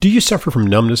Do you suffer from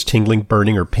numbness, tingling,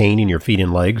 burning, or pain in your feet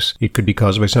and legs? It could be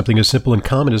caused by something as simple and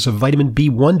common as a vitamin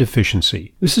B1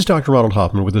 deficiency. This is Dr. Ronald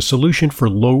Hoffman with a solution for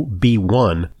low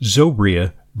B1,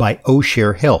 Zobria by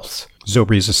O'Share Health.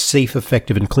 Zobria is a safe,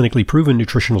 effective, and clinically proven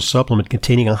nutritional supplement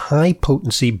containing a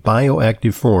high-potency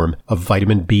bioactive form of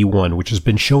vitamin B1, which has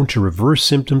been shown to reverse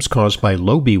symptoms caused by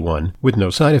low B1 with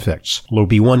no side effects. Low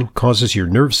B1 causes your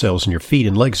nerve cells in your feet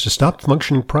and legs to stop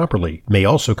functioning properly, may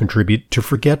also contribute to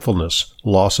forgetfulness,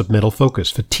 loss of mental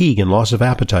focus, fatigue, and loss of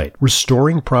appetite.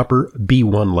 Restoring proper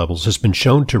B1 levels has been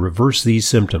shown to reverse these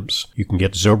symptoms. You can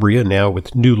get Zobria now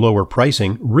with new lower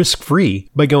pricing, risk-free,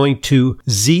 by going to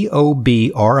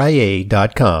zobria.com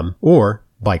or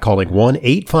by calling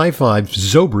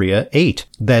 1-855-ZOBRIA-8.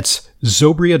 That's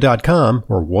Zobria.com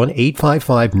or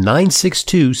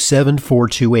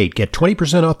 1-855-962-7428. Get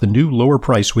 20% off the new lower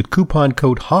price with coupon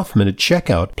code Hoffman at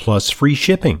checkout plus free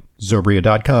shipping.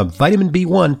 Zobria.com. Vitamin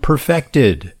B1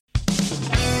 perfected.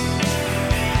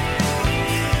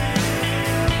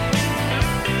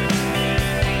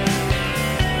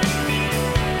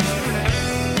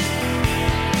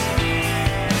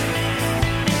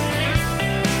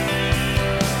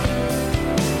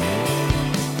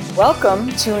 Welcome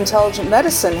to Intelligent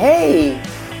Medicine. Hey,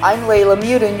 I'm Leyla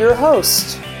Mutin, your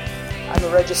host. I'm a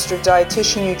registered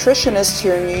dietitian nutritionist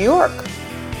here in New York.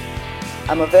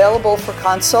 I'm available for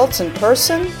consults in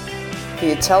person,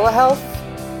 via telehealth,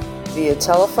 via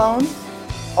telephone.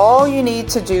 All you need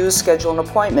to do is schedule an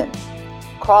appointment.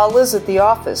 Call Liz at the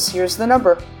office. Here's the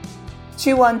number,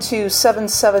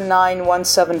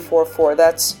 212-779-1744.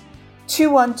 That's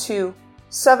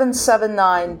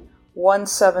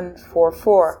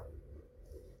 212-779-1744.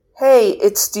 Hey,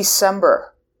 it's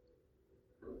December.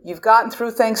 You've gotten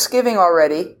through Thanksgiving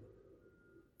already,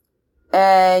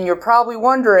 and you're probably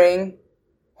wondering,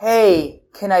 hey,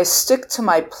 can I stick to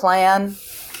my plan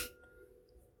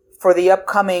for the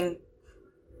upcoming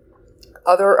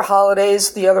other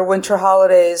holidays, the other winter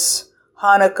holidays,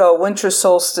 Hanukkah, winter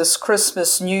solstice,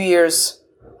 Christmas, New Year's,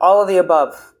 all of the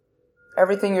above,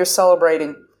 everything you're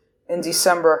celebrating in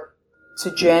December to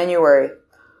January.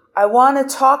 I want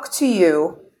to talk to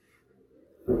you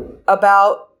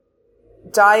about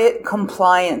diet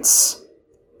compliance.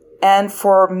 And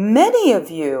for many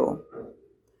of you,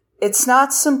 it's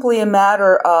not simply a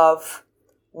matter of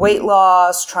weight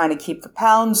loss, trying to keep the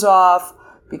pounds off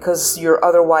because you're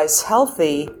otherwise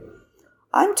healthy.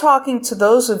 I'm talking to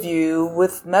those of you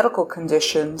with medical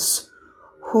conditions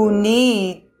who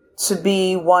need to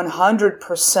be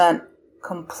 100%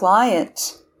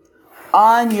 compliant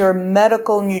on your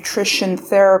medical nutrition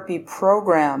therapy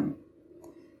program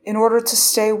in order to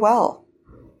stay well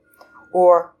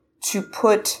or to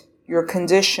put your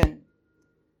condition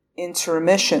into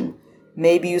remission.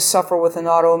 Maybe you suffer with an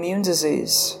autoimmune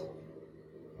disease.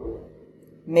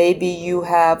 Maybe you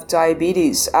have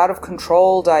diabetes, out of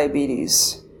control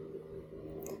diabetes.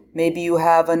 Maybe you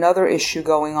have another issue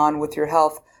going on with your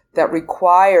health that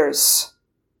requires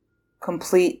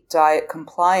complete diet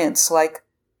compliance, like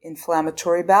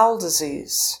inflammatory bowel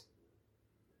disease.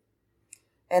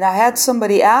 And I had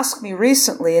somebody ask me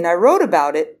recently, and I wrote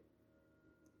about it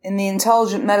in the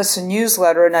Intelligent Medicine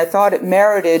newsletter, and I thought it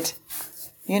merited,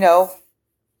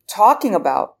 talking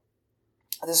about.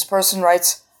 This person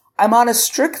writes, I'm on a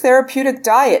strict therapeutic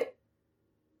diet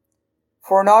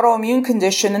for an autoimmune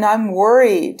condition, and I'm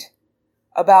worried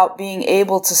about being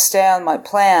able to stay on my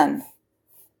plan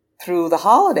through the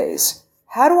holidays.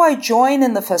 How do I join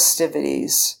in the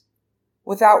festivities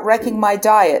without wrecking my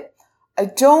diet? I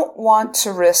don't want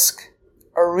to risk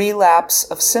a relapse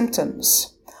of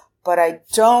symptoms, but I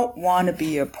don't want to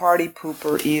be a party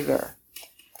pooper either.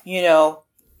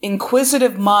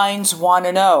 Inquisitive minds want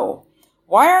to know,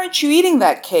 why aren't you eating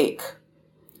that cake?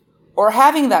 Or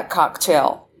having that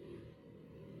cocktail?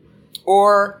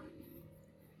 Or,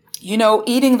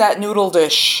 eating that noodle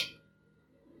dish?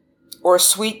 Or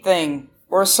sweet thing?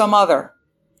 Or some other?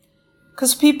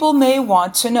 Because people may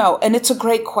want to know, and it's a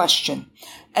great question.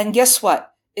 And guess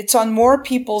what? It's on more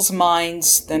people's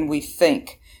minds than we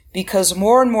think, because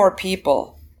more and more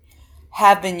people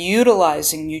have been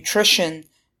utilizing nutrition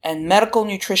and medical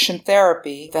nutrition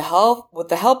therapy with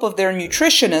the help of their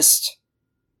nutritionist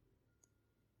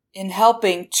in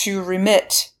helping to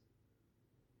remit,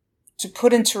 to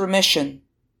put into remission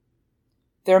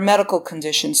their medical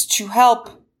conditions, to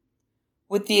help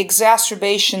with the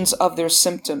exacerbations of their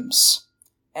symptoms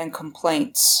and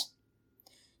complaints,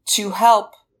 to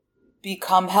help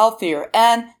become healthier,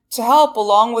 and to help,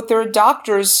 along with their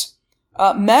doctor's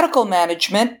medical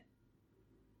management,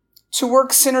 to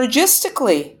work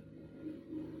synergistically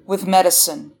with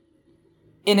medicine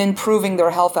in improving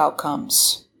their health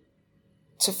outcomes.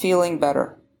 to feeling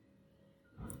better,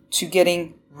 to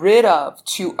getting rid of,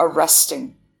 to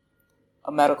arresting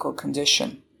a medical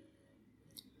condition.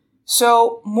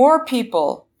 So more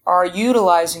people are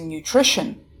utilizing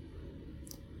nutrition,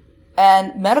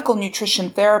 and medical nutrition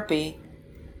therapy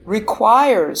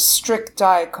requires strict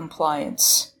diet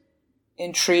compliance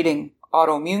in treating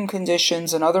autoimmune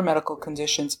conditions and other medical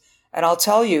conditions. And I'll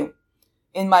tell you,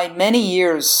 in my many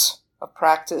years of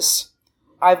practice,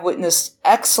 I've witnessed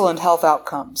excellent health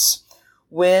outcomes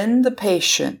when the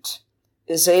patient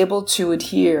is able to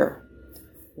adhere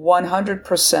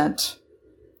 100%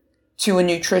 to a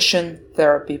nutrition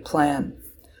therapy plan.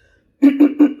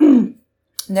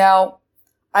 Now,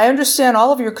 I understand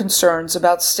all of your concerns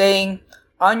about staying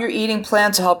on your eating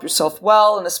plan to help yourself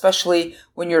well, and especially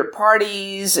when you're at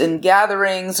parties and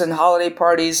gatherings and holiday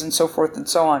parties and so forth and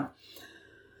so on.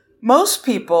 Most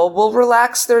people will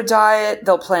relax their diet,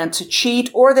 they'll plan to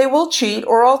cheat, or they will cheat,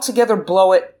 or altogether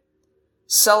blow it,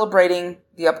 celebrating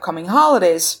the upcoming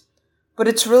holidays. But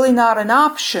it's really not an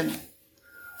option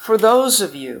for those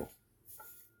of you,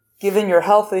 given your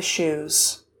health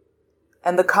issues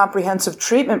and the comprehensive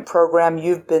treatment program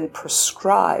you've been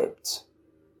prescribed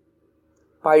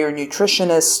by your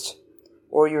nutritionist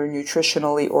or your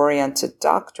nutritionally oriented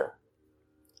doctor.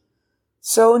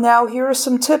 So now here are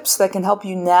some tips that can help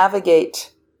you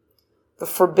navigate the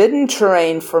forbidden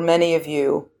terrain for many of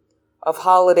you of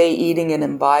holiday eating and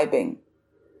imbibing.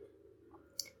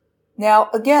 Now,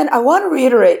 again, I want to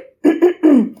reiterate,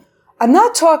 I'm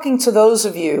not talking to those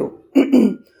of you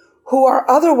who are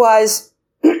otherwise,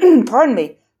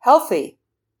 healthy.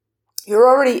 You're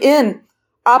already in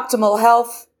optimal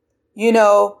health. You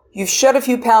know, you've shed a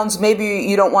few pounds, maybe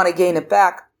you don't want to gain it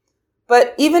back.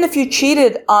 But even if you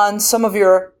cheated on some of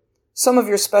your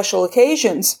special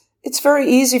occasions, it's very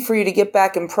easy for you to get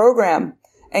back in program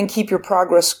and keep your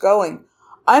progress going.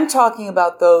 I'm talking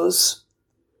about those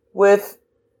with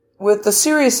the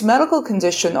serious medical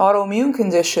condition, autoimmune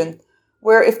condition,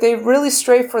 where if they really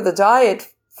stray for the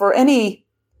diet for any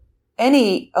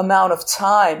amount of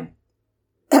time,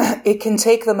 it can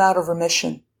take them out of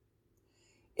remission.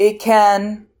 It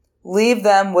can leave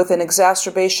them with an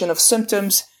exacerbation of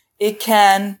symptoms. It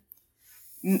can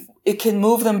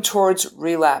move them towards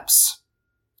relapse,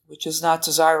 which is not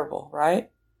desirable,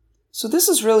 right? So this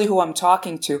is really who I'm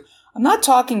talking to. I'm not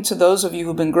talking to those of you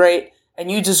who've been great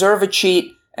and you deserve a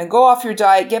cheat and go off your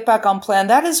diet, get back on plan.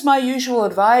 That is my usual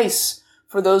advice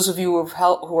for those of you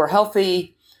who are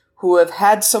healthy, who have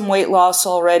had some weight loss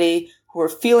already, who are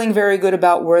feeling very good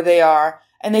about where they are,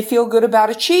 and they feel good about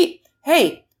a cheat.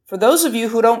 Hey, for those of you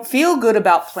who don't feel good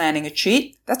about planning a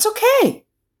cheat, that's okay.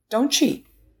 Don't cheat.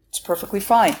 It's perfectly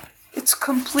fine. It's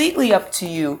completely up to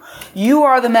you. You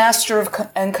are the master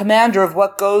and commander of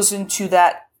what goes into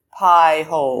that pie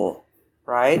hole,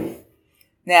 right?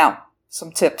 Now,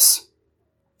 some tips.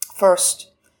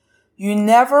 First, you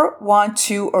never want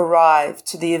to arrive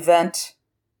to the event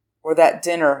or that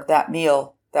dinner, that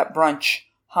meal, that brunch,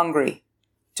 hungry.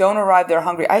 Don't arrive there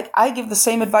hungry. I give the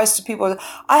same advice to people.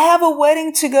 I have a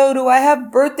wedding to go to. I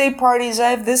have birthday parties. I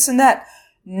have this and that.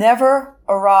 Never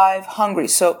arrive hungry.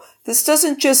 So this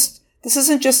isn't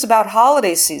just about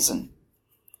holiday season.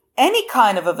 Any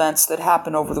kind of events that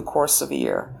happen over the course of a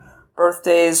year.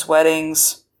 Birthdays,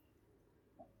 weddings,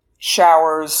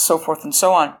 showers, so forth and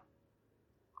so on.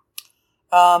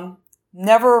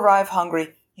 Never arrive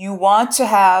hungry. You want to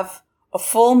have a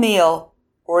full meal,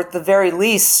 or at the very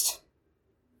least,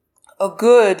 a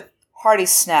good hearty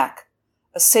snack,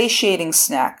 a satiating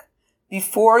snack,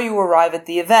 before you arrive at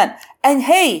the event. And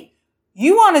hey,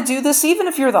 you want to do this even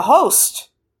if you're the host.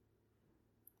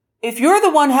 If you're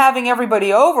the one having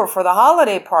everybody over for the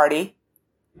holiday party,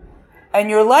 and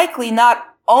you're likely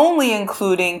not only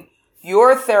including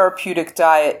your therapeutic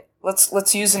diet,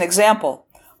 let's use an example.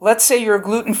 Let's say you're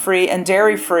gluten-free and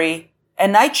dairy-free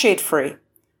and nightshade-free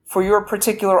for your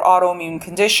particular autoimmune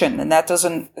condition. And that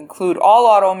doesn't include all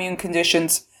autoimmune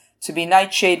conditions to be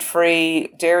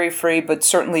nightshade-free, dairy-free, but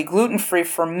certainly gluten-free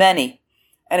for many.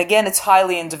 And again, it's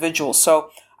highly individual. So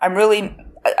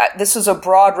this is a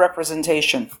broad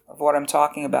representation of what I'm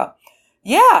talking about.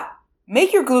 Yeah,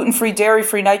 make your gluten-free,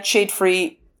 dairy-free,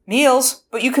 nightshade-free meals,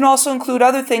 but you can also include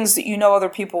other things that you know other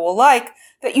people will like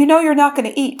that you know you're not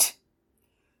going to eat.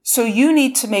 So you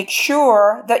need to make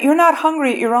sure that you're not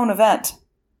hungry at your own event.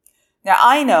 Now,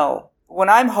 I know when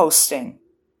I'm hosting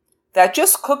that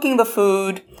just cooking the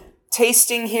food,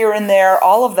 tasting here and there,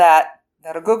 all of that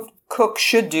a good cook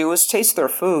should do is taste their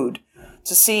food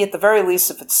to see at the very least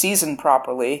if it's seasoned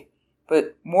properly,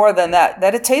 but more than that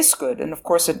it tastes good. And of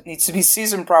course it needs to be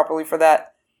seasoned properly for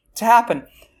that to happen.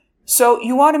 So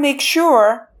you want to make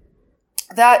sure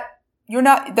that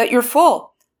you're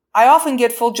full. I often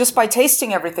get full just by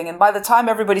tasting everything. And by the time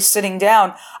everybody's sitting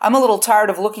down, I'm a little tired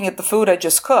of looking at the food I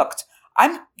just cooked.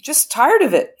 I'm just tired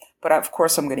of it. But of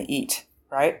course I'm going to eat,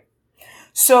 right?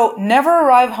 So never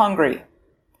arrive hungry.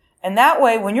 And that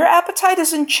way, when your appetite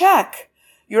is in check,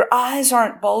 your eyes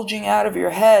aren't bulging out of your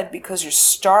head because you're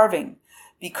starving,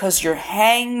 because you're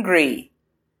hangry.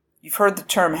 You've heard the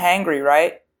term hangry,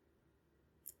 right?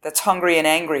 That's hungry and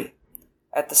angry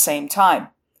at the same time.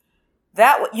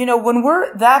 When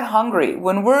we're that hungry,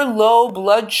 when we're low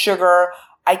blood sugar,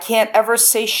 I can't ever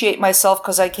satiate myself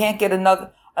because I can't get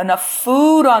enough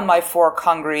food on my fork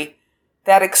hungry,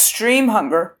 that extreme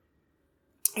hunger,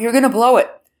 you're going to blow it.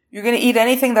 You're going to eat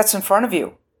anything that's in front of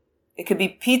you. It could be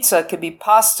pizza, it could be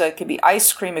pasta, it could be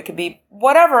ice cream, it could be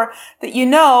whatever that you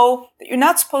know that you're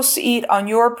not supposed to eat on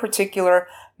your particular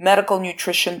medical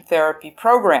nutrition therapy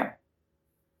program.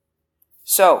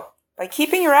 So, by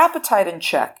keeping your appetite in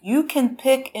check, you can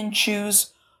pick and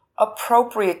choose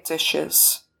appropriate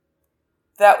dishes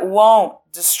that won't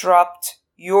disrupt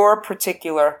your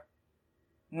particular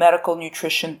medical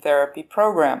nutrition therapy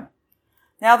program.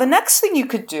 Now, the next thing you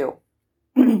could do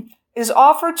is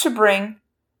offer to bring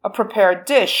a prepared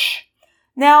dish.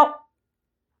 Now,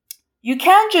 you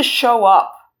can just show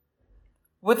up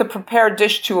with a prepared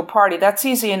dish to a party. That's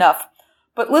easy enough.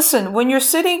 But listen, when you're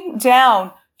sitting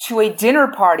down to a dinner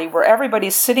party where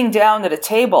everybody's sitting down at a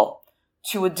table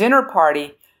to a dinner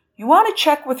party, you want to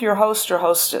check with your host or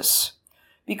hostess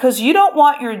because you don't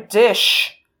want your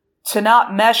dish to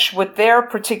not mesh with their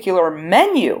particular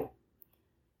menu.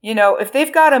 You know, if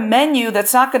they've got a menu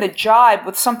that's not going to jibe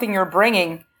with something you're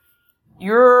bringing,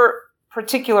 your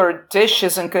particular dish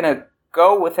isn't going to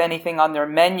go with anything on their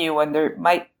menu, and they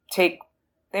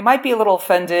might be a little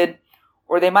offended,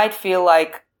 or they might feel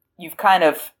like you've kind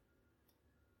of,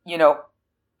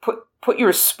 put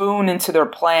your spoon into their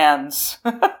plans.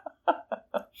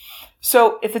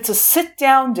 So if it's a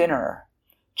sit-down dinner,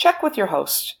 check with your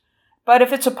host. But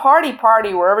if it's a party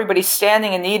where everybody's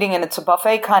standing and eating and it's a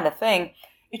buffet kind of thing,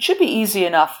 it should be easy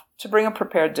enough to bring a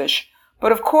prepared dish.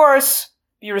 But of course,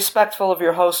 be respectful of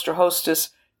your host or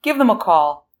hostess. Give them a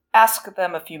call. Ask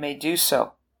them if you may do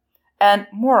so. And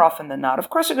more often than not, of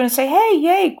course, they're going to say, hey,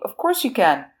 yay, of course you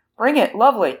can. Bring it.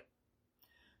 Lovely.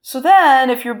 So then,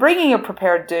 if you're bringing a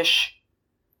prepared dish,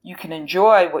 you can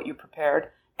enjoy what you prepared,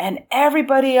 and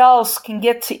everybody else can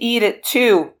get to eat it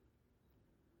too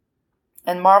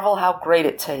and marvel how great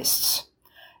it tastes.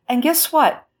 And guess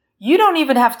what? You don't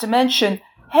even have to mention,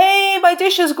 hey, my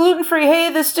dish is gluten-free.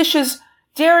 Hey, this dish is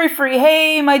dairy-free.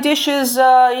 Hey, my dish is,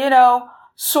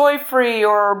 soy-free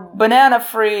or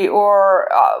banana-free or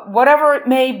whatever it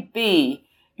may be.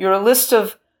 Your list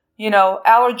of,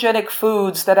 allergenic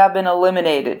foods that have been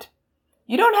eliminated.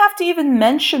 You don't have to even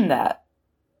mention that,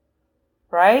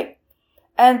 right?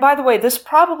 And by the way, this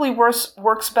probably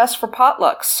works best for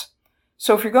potlucks.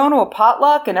 So if you're going to a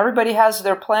potluck and everybody has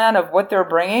their plan of what they're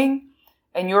bringing,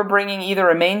 and you're bringing either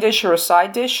a main dish or a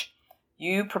side dish,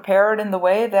 you prepare it in the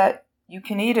way that you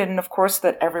can eat it, and of course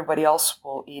that everybody else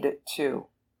will eat it too.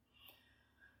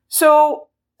 So,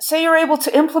 say you're able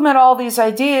to implement all these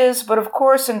ideas, but of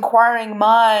course inquiring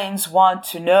minds want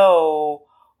to know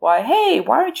why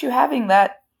aren't you having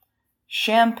that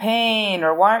champagne,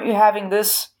 or why aren't you having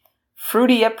this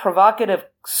fruity yet provocative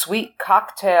sweet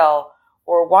cocktail,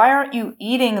 or why aren't you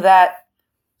eating that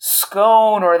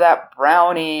scone or that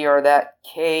brownie or that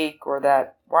cake or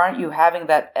why aren't you having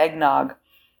that eggnog?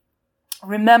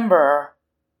 Remember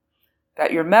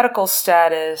that your medical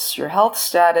status, your health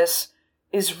status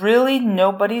is really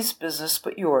nobody's business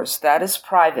but yours. That is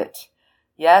private.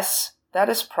 Yes, that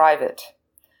is private.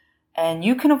 And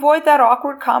you can avoid that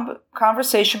awkward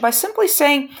conversation by simply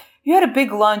saying you had a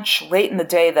big lunch late in the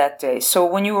day that day. So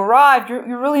when you arrived,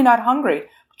 you're really not hungry,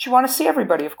 but you want to see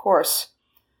everybody, of course.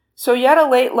 So you had a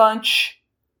late lunch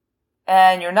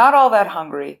and you're not all that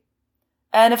hungry.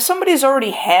 And if somebody's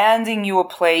already handing you a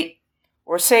plate,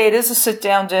 or say it is a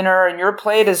sit-down dinner and your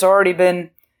plate has already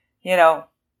been,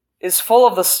 is full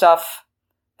of the stuff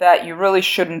that you really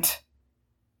shouldn't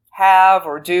have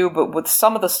or do, but with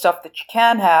some of the stuff that you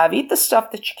can have, eat the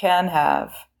stuff that you can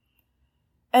have.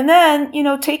 And then,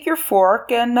 take your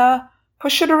fork and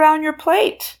push it around your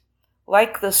plate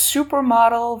like the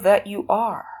supermodel that you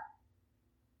are,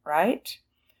 right?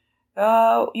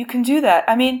 You can do that.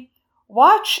 I mean,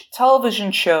 watch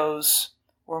television shows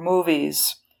or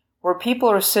movies where people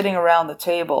are sitting around the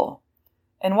table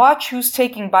and watch who's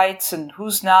taking bites and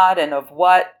who's not and of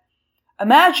what.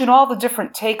 Imagine all the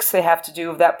different takes they have to do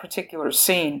of that particular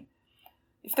scene.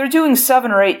 If they're doing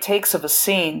 7 or 8 takes of a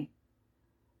scene,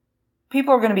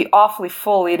 people are going to be awfully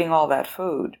full eating all that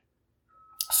food.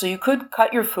 So you could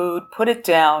cut your food, put it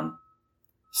down,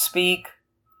 speak,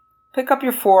 pick up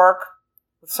your fork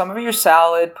with some of your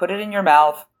salad, put it in your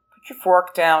mouth, put your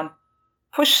fork down,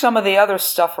 push some of the other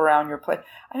stuff around your plate.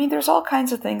 I mean, there's all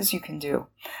kinds of things you can do.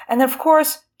 And of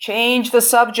course, change the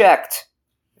subject.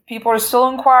 If people are still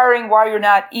inquiring why you're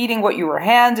not eating what you were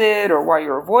handed or why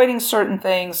you're avoiding certain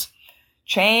things,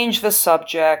 change the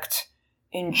subject.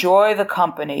 Enjoy the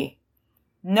company.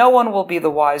 No one will be the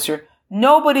wiser.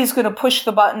 Nobody's going to push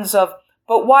the buttons of,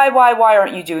 but why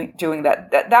aren't you doing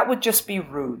that? That would just be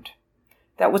rude.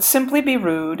 That would simply be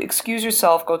rude. Excuse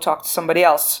yourself, go talk to somebody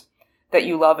else that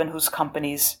you love and whose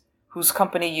company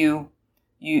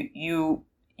you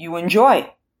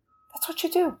enjoy. That's what you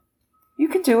do. You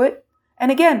can do it.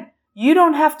 And again, you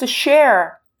don't have to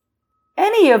share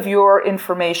any of your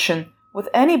information with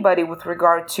anybody with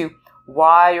regard to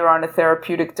why you're on a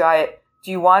therapeutic diet.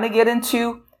 Do you want to get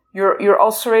into your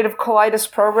ulcerative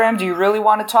colitis program? Do you really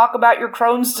want to talk about your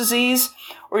Crohn's disease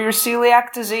or your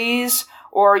celiac disease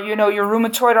or, your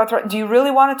rheumatoid arthritis? Do you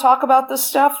really want to talk about this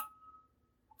stuff?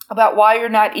 About why you're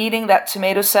not eating that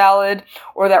tomato salad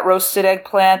or that roasted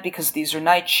eggplant because these are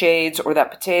nightshades or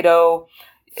that potato,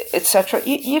 etc.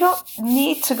 You don't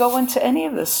need to go into any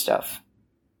of this stuff,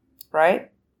 right?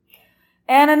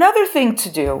 And another thing to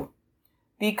do,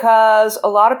 because a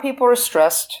lot of people are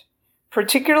stressed,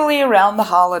 particularly around the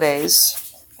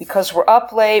holidays, because we're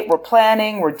up late, we're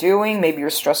planning, we're doing, maybe you're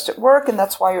stressed at work and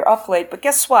that's why you're up late. But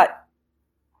guess what?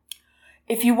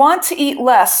 If you want to eat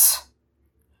less,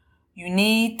 you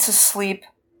need to sleep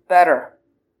better.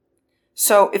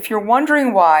 So if you're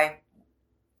wondering why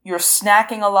you're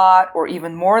snacking a lot or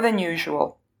even more than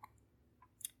usual,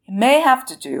 it may have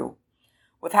to do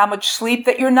with how much sleep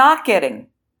that you're not getting.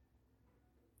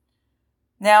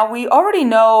 Now, we already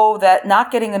know that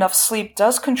not getting enough sleep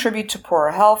does contribute to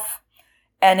poorer health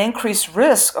and increased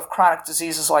risk of chronic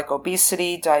diseases like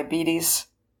obesity, diabetes.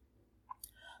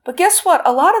 But guess what?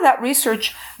 A lot of that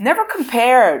research never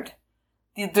compared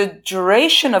the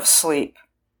duration of sleep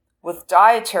with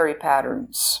dietary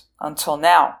patterns until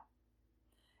now.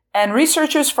 And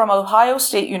researchers from Ohio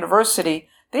State University,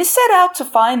 they set out to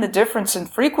find the difference in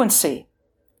frequency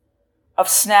of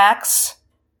snacks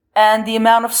and the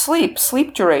amount of sleep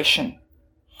duration.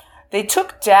 They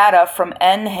took data from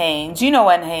NHANES. You know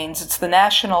NHANES, it's the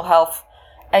National Health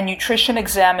and Nutrition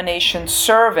Examination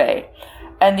Survey.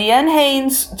 And the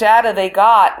NHANES data they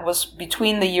got was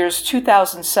between the years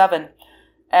 2007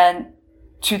 and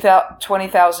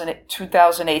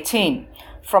 2018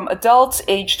 from adults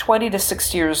aged 20 to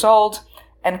 60 years old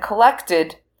and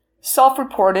collected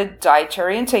self-reported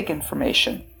dietary intake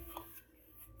information.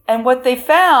 And what they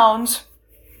found,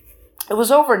 it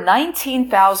was over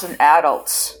 19,000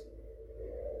 adults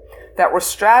that were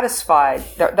stratified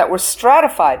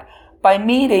by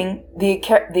meeting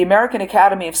the American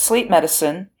Academy of Sleep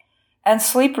Medicine and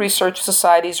Sleep Research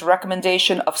Society's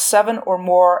recommendation of 7 or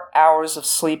more hours of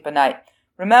sleep a night.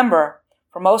 Remember,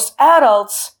 for most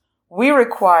adults, we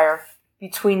require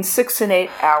between 6 and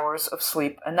 8 hours of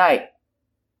sleep a night.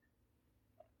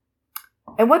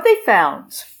 And what they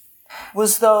found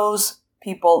was those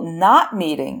people not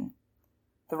meeting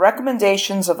the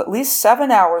recommendations of at least 7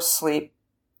 hours sleep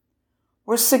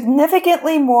were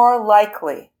significantly more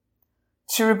likely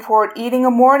to report eating a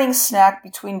morning snack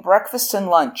between breakfast and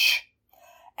lunch.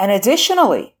 And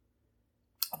additionally,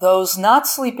 those not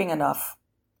sleeping enough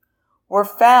were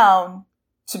found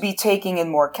to be taking in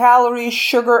more calories,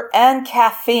 sugar, and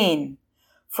caffeine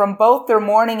from both their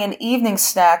morning and evening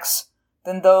snacks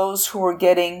than those who were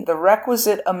getting the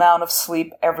requisite amount of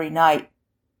sleep every night.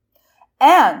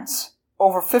 And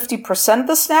over 50% of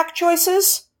the snack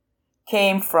choices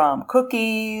came from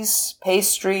cookies,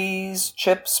 pastries,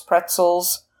 chips,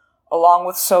 pretzels, along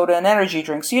with soda and energy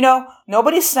drinks.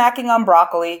 Nobody's snacking on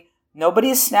broccoli.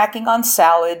 Nobody's snacking on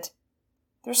salad.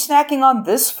 They're snacking on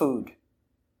this food.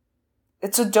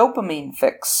 It's a dopamine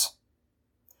fix.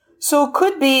 So it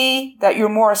could be that you're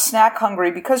more snack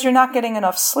hungry because you're not getting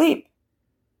enough sleep.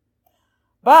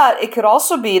 But it could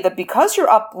also be that because you're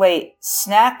up late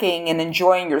snacking and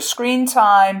enjoying your screen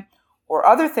time or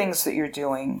other things that you're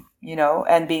doing,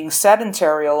 and being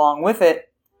sedentary along with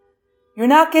it, you're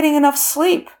not getting enough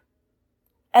sleep.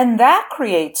 And that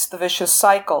creates the vicious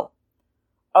cycle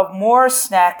of more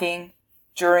snacking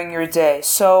during your day.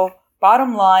 So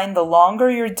bottom line, the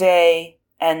longer your day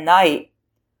and night,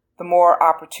 the more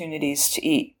opportunities to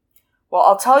eat. Well,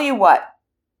 I'll tell you what,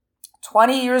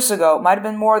 20 years ago, it might have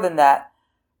been more than that,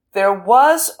 there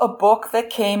was a book that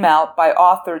came out by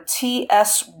author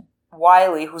T.S.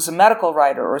 Wiley, who's a medical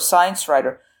writer or a science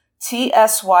writer.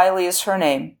 T.S. Wiley is her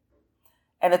name.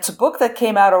 And it's a book that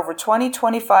came out over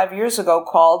 25 years ago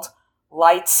called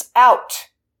Lights Out.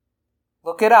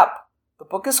 Look it up. The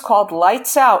book is called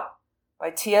Lights Out by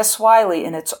T.S. Wiley,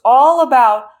 and it's all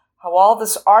about how all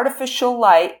this artificial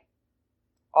light,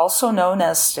 also known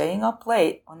as staying up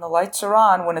late, when the lights are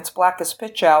on, when it's black as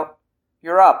pitch out,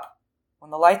 you're up.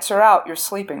 When the lights are out, you're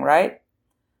sleeping, right?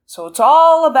 So it's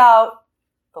all about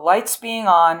the lights being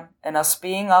on and us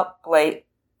being up late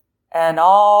and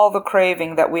all the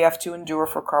craving that we have to endure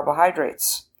for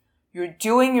carbohydrates. You're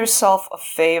doing yourself a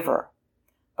favor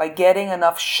by getting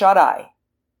enough shut-eye.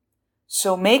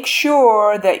 So make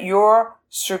sure that your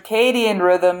circadian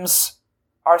rhythms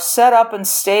are set up and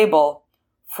stable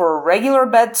for a regular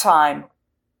bedtime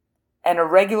and a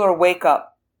regular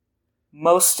wake-up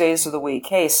most days of the week.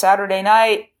 Hey, Saturday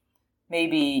night,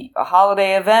 maybe a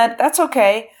holiday event, that's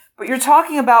okay. But you're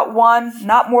talking about one,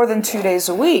 not more than 2 days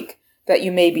a week, that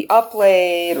you may be up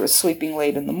late or sleeping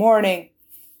late in the morning.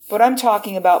 But I'm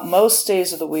talking about most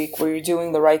days of the week where you're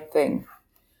doing the right thing.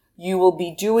 You will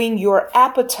be doing your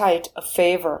appetite a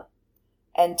favor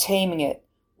and taming it.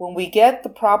 When we get the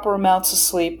proper amounts of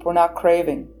sleep, we're not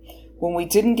craving. When we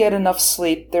didn't get enough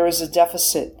sleep, there is a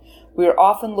deficit. We are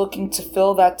often looking to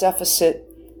fill that deficit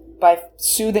by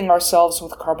soothing ourselves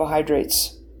with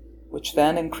carbohydrates, which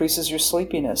then increases your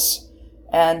sleepiness.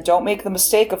 And don't make the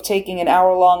mistake of taking an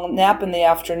hour-long nap in the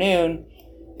afternoon,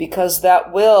 because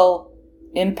that will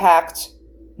impact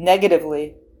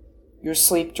negatively your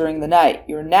sleep during the night.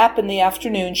 Your nap in the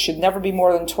afternoon should never be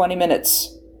more than 20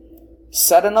 minutes.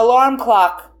 Set an alarm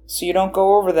clock so you don't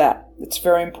go over that. It's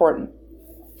very important.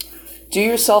 Do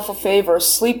yourself a favor,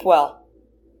 sleep well,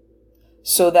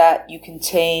 so that you can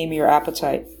tame your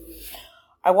appetite.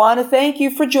 I want to thank you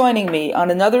for joining me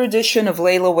on another edition of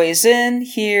Leyla Weighs In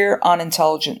here on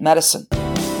Intelligent Medicine.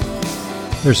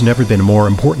 There's never been a more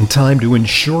important time to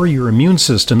ensure your immune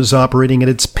system is operating at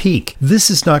its peak. This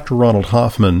is Dr. Ronald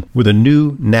Hoffman with a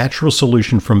new natural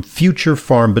solution from Future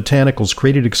Farm Botanicals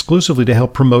created exclusively to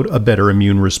help promote a better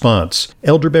immune response.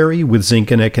 Elderberry with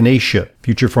zinc and echinacea.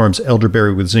 Future Farm's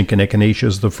elderberry with zinc and echinacea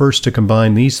is the first to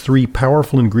combine these three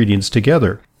powerful ingredients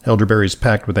together. Elderberry is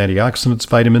packed with antioxidants,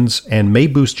 vitamins, and may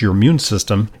boost your immune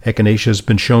system. Echinacea has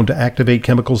been shown to activate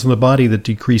chemicals in the body that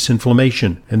decrease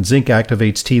inflammation, and zinc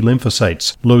activates T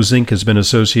lymphocytes. Low zinc has been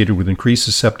associated with increased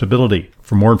susceptibility.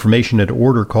 For more information and to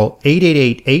order, call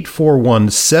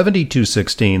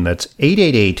 888-841-7216. That's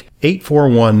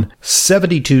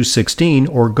 888-841-7216,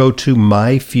 or go to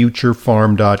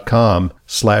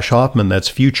myfuturefarm.com/Hoffman. That's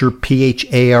future,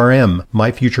 P-H-A-R-M,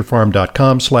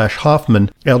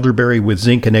 myfuturefarm.com/Hoffman. Elderberry with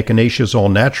zinc and echinacea is all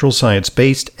natural,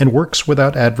 science-based, and works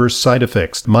without adverse side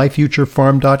effects.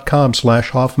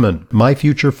 myfuturefarm.com/Hoffman.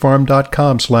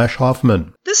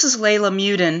 myfuturefarm.com/Hoffman. This is Leyla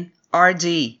Mudin,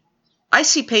 RD. I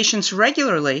see patients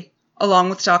regularly, along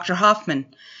with Dr. Hoffman.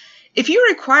 If you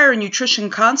require a nutrition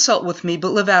consult with me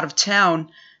but live out of town,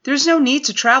 there's no need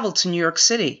to travel to New York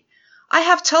City. I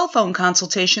have telephone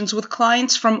consultations with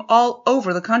clients from all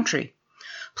over the country.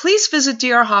 Please visit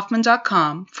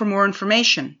drhoffman.com for more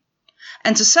information.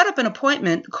 And to set up an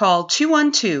appointment, call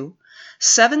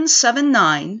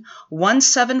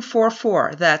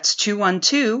 212-779-1744. That's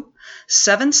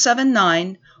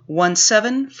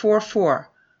 212-779-1744.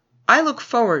 I look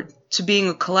forward to being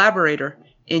a collaborator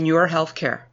in your healthcare.